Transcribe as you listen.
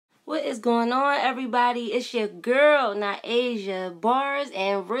What is going on, everybody? It's your girl, not Asia, Barz,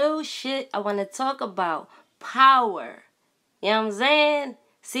 and real shit I want to talk about. Power. You know what I'm saying?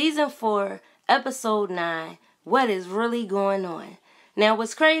 Season 4, episode 9. What is really going on? Now,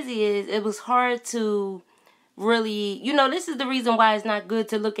 what's crazy is it was hard to really, this is the reason why it's not good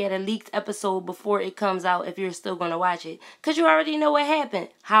to look at a leaked episode before it comes out if you're still going to watch it, because you already know what happened.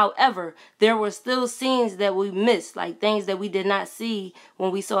 However, there were still scenes that we missed, like things that we did not see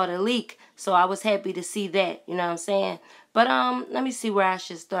when we saw the leak, so I was happy to see that, you know what I'm saying? But let me see where I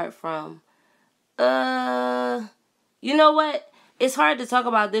should start from. You know what? It's hard to talk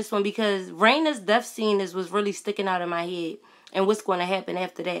about this one because Raina's death scene was really sticking out in my head, and what's going to happen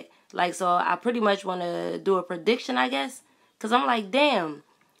after that. Like, so I pretty much want to do a prediction, I guess. Because I'm like, damn,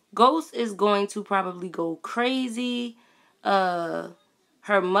 Ghost is going to probably go crazy. Her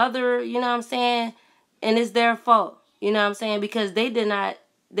mother, you know what I'm saying? And it's their fault, you know what I'm saying? Because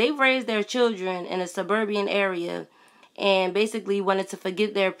they raised their children in a suburban area and basically wanted to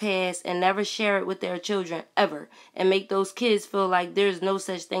forget their past and never share it with their children ever, and make those kids feel like there's no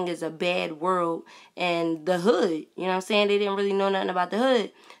such thing as a bad world and the hood. You know what I'm saying? They didn't really know nothing about the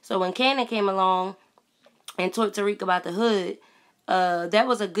hood. So when Kanan came along and taught Tariq about the hood, that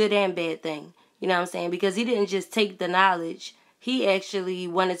was a good and bad thing. You know what I'm saying? Because he didn't just take the knowledge. He actually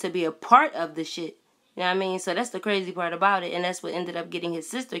wanted to be a part of the shit. You know what I mean? So that's the crazy part about it, and that's what ended up getting his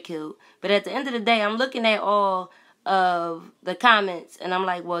sister killed. But at the end of the day, I'm looking at all of the comments, and I'm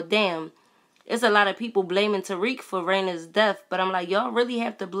like, well, damn, it's a lot of people blaming Tariq for Raina's death, but I'm like, y'all really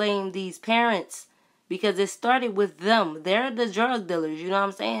have to blame these parents because it started with them. They're the drug dealers, you know what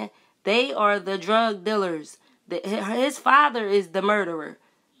I'm saying? They are the drug dealers. His father is the murderer.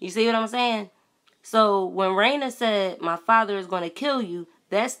 You see what I'm saying? So when Raina said, my father is going to kill you,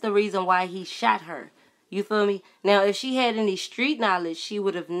 that's the reason why he shot her. You feel me? Now, if she had any street knowledge, she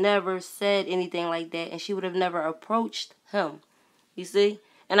would have never said anything like that, and she would have never approached him. You see?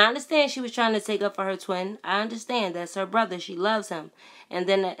 And I understand she was trying to take up for her twin. I understand. That's her brother. She loves him. And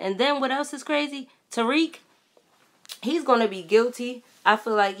then what else is crazy? Tariq, he's going to be guilty. I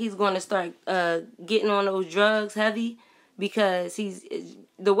feel like he's going to start getting on those drugs heavy because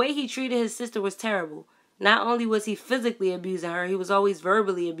the way he treated his sister was terrible. Not only was he physically abusing her, he was always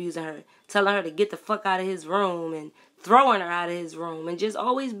verbally abusing her, telling her to get the fuck out of his room and throwing her out of his room and just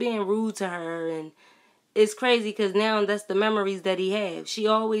always being rude to her. And it's crazy because now that's the memories that he has. She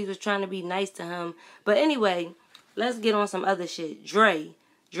always was trying to be nice to him. But anyway, let's get on some other shit. Dre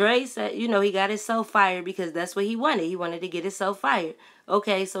said, he got himself fired because that's what he wanted. He wanted to get himself fired.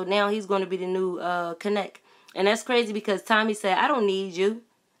 Okay, so now he's going to be the new Connect. And that's crazy because Tommy said, I don't need you.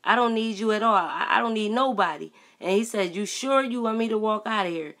 I don't need you at all. I don't need nobody. And he said, you sure you want me to walk out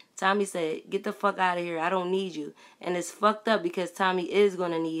of here? Tommy said, get the fuck out of here. I don't need you. And it's fucked up because Tommy is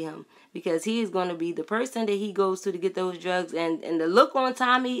going to need him. Because he is going to be the person that he goes to get those drugs. And the look on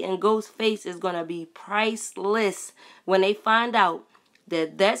Tommy and Ghost's face is going to be priceless when they find out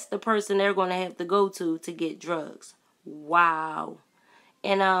that that's the person they're going to have to go to get drugs. Wow.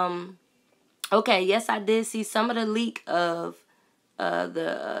 And, okay, yes, I did see some of the leak of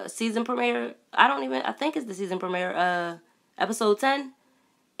the season premiere. I think it's the season premiere, episode 10.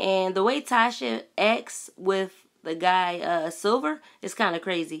 And the way Tasha acts with the guy, Silver, is kind of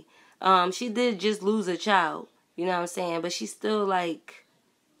crazy. She did just lose a child, you know what I'm saying? But she's still like,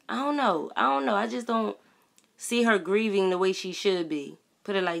 I don't know. I just don't see her grieving the way she should be.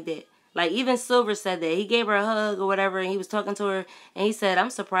 Put it like that. Like, even Silver said that. He gave her a hug or whatever, and he was talking to her, and he said,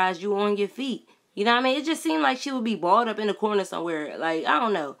 I'm surprised you on your feet. You know what I mean? It just seemed like she would be balled up in the corner somewhere. Like, I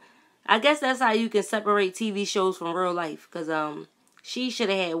don't know. I guess that's how you can separate TV shows from real life. Because she should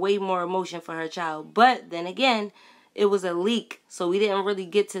have had way more emotion for her child. But then again, it was a leak. So we didn't really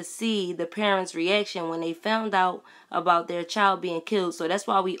get to see the parents' reaction when they found out about their child being killed. So that's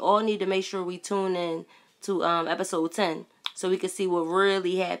why we all need to make sure we tune in to episode 10. So we can see what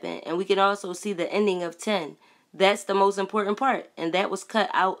really happened. And we can also see the ending of 10. That's the most important part. And that was cut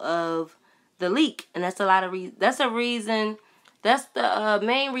out of the leak. And that's a lot of reason. That's the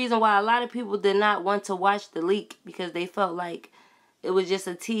main reason why a lot of people did not want to watch the leak, because they felt like it was just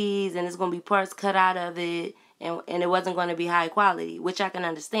a tease and it's going to be parts cut out of it, and it wasn't going to be high quality, which I can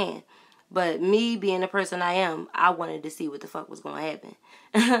understand. But me being the person I am, I wanted to see what the fuck was going to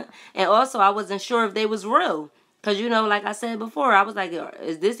happen. And also, I wasn't sure if they was real, because like I said before, I was like,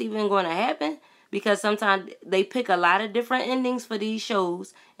 is this even going to happen? Because sometimes they pick a lot of different endings for these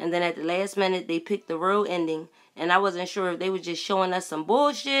shows, and then at the last minute, they pick the real ending. And I wasn't sure if they were just showing us some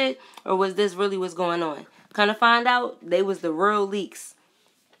bullshit, or was this really what's going on. Kind of find out, they was the real leaks.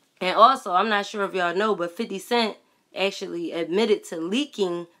 And also, I'm not sure if y'all know, but 50 Cent actually admitted to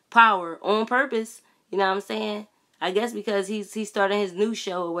leaking Power on purpose. You know what I'm saying? I guess because he's starting his new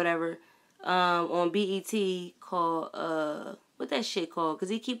show or whatever on BET called what that shit called? Because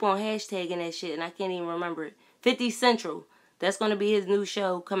he keep on hashtagging that shit and I can't even remember it. 50 Central. That's going to be his new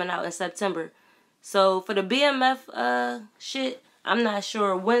show coming out in September. So for the BMF shit, I'm not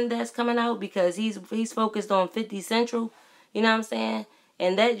sure when that's coming out because he's focused on 50 Central. You know what I'm saying?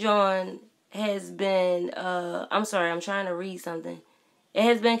 And that John has been I'm sorry, I'm trying to read something. It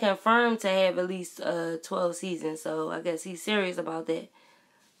has been confirmed to have at least 12 seasons, so I guess he's serious about that.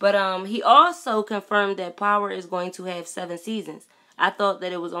 But he also confirmed that Power is going to have 7 seasons. I thought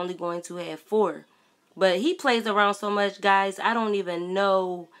that it was only going to have 4. But he plays around so much, guys, I don't even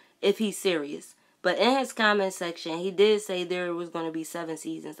know if he's serious. But in his comment section, he did say there was going to be 7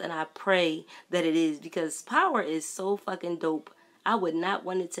 seasons. And I pray that it is because Power is so fucking dope. I would not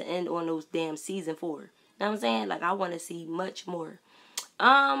want it to end on those damn season 4. You know what I'm saying? Like, I want to see much more.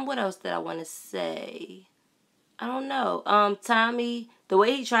 What else did I want to say? I don't know. Tommy, the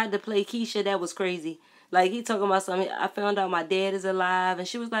way he tried to play Keisha, that was crazy. Like, he talking about something. I found out my dad is alive. And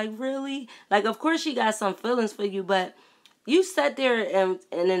she was like, really? Like, of course she got some feelings for you. But you sat there and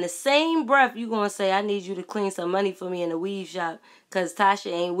in the same breath, you going to say, I need you to clean some money for me in the weave shop. Because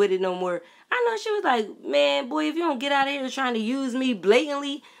Tasha ain't with it no more. I know she was like, man, boy, if you don't get out of here trying to use me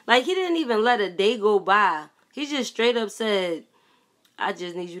blatantly. Like, he didn't even let a day go by. He just straight up said, I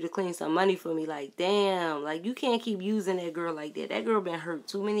just need you to clean some money for me. Like, damn. Like, you can't keep using that girl like that. That girl been hurt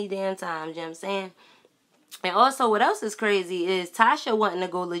too many damn times. You know what I'm saying? And also, what else is crazy is Tasha wanting to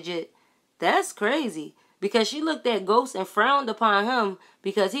go legit. That's crazy. Because she looked at Ghost and frowned upon him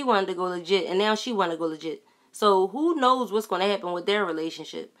because he wanted to go legit. And now she want to go legit. So, who knows what's going to happen with their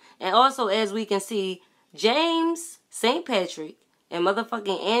relationship. And also, as we can see, James St. Patrick and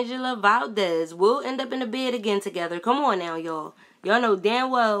motherfucking Angela Valdez will end up in the bed again together. Come on now, y'all. Y'all know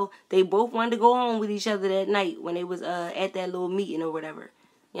damn well they both wanted to go home with each other that night when they was at that little meeting or whatever.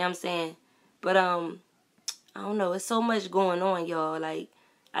 You know what I'm saying? But I don't know. It's so much going on, y'all. Like,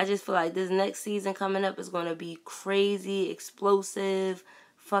 I just feel like this next season coming up is going to be crazy, explosive,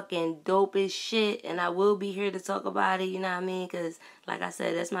 fucking dope as shit. And I will be here to talk about it, you know what I mean? Because, like I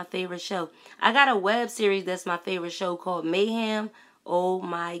said, that's my favorite show. I got a web series that's my favorite show called Mayhem. Oh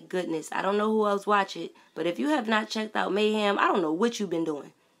my goodness. I don't know who else watch it. But if you have not checked out Mayhem, I don't know what you've been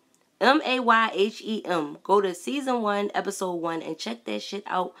doing. Mayhem. Go to season 1, episode 1 and check that shit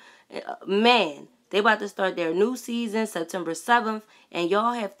out. Man, they about to start their new season September 7th. And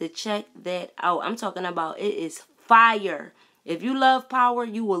y'all have to check that out. I'm talking about it is fire. If you love Power,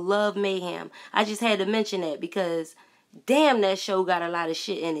 you will love Mayhem. I just had to mention that because damn, that show got a lot of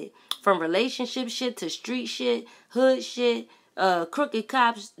shit in it. From relationship shit to street shit, hood shit, crooked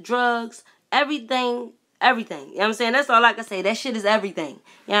cops, drugs, everything. You know what I'm saying? That's all I can say. That shit is everything.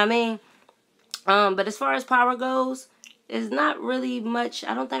 You know what I mean? But as far as Power goes, it's not really much.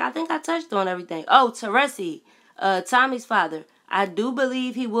 I think I touched on everything. Oh, Teresi, Tommy's father. I do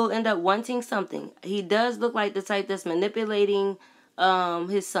believe he will end up wanting something. He does look like the type that's manipulating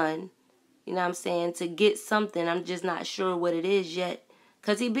his son. You know what I'm saying? To get something. I'm just not sure what it is yet.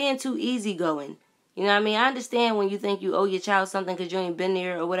 Because he being too easygoing. You know what I mean? I understand when you think you owe your child something because you ain't been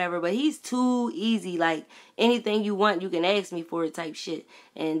there or whatever. But he's too easy. Like, anything you want, you can ask me for it type shit.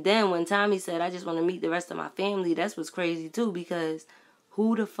 And then when Tommy said, I just want to meet the rest of my family, that's what's crazy too. Because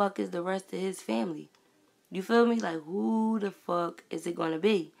who the fuck is the rest of his family? You feel me? Like, who the fuck is it going to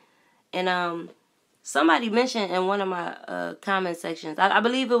be? And somebody mentioned in one of my comment sections, I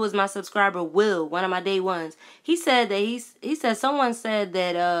believe it was my subscriber Will, one of my day ones. He said that someone said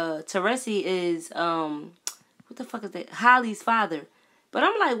that Teresi is what the fuck is that? Holly's father. But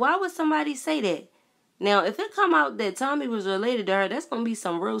I'm like, why would somebody say that? Now, if it come out that Tommy was related to her, that's gonna be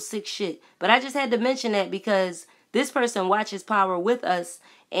some real sick shit. But I just had to mention that because this person watches Power with us,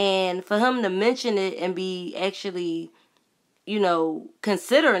 and for him to mention it and be actually, you know,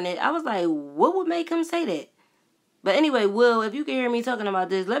 considering it, I was like, what would make him say that? But anyway, Will, if you can hear me talking about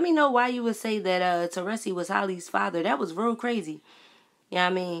this, let me know why you would say that Teresi was Holly's father. That was real crazy. You know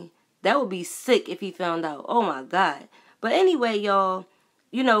what I mean? That would be sick if he found out. Oh my God. But anyway, y'all,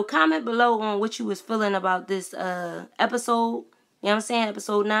 you know, comment below on what you was feeling about this episode. You know what I'm saying?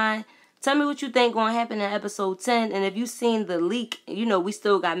 Episode 9. Tell me what you think going to happen in episode 10. And if you seen the leak, you know, we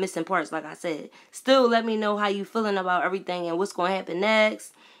still got missing parts, like I said. Still let me know how you feeling about everything and what's going to happen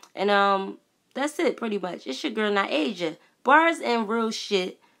next. And that's it, pretty much. It's your girl, Naija. Barz and real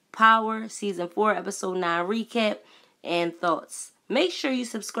shit. Power, season 4, episode 9 recap and thoughts. Make sure you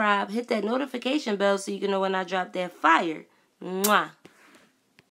subscribe. Hit that notification bell so you can know when I drop that fire. Mwah.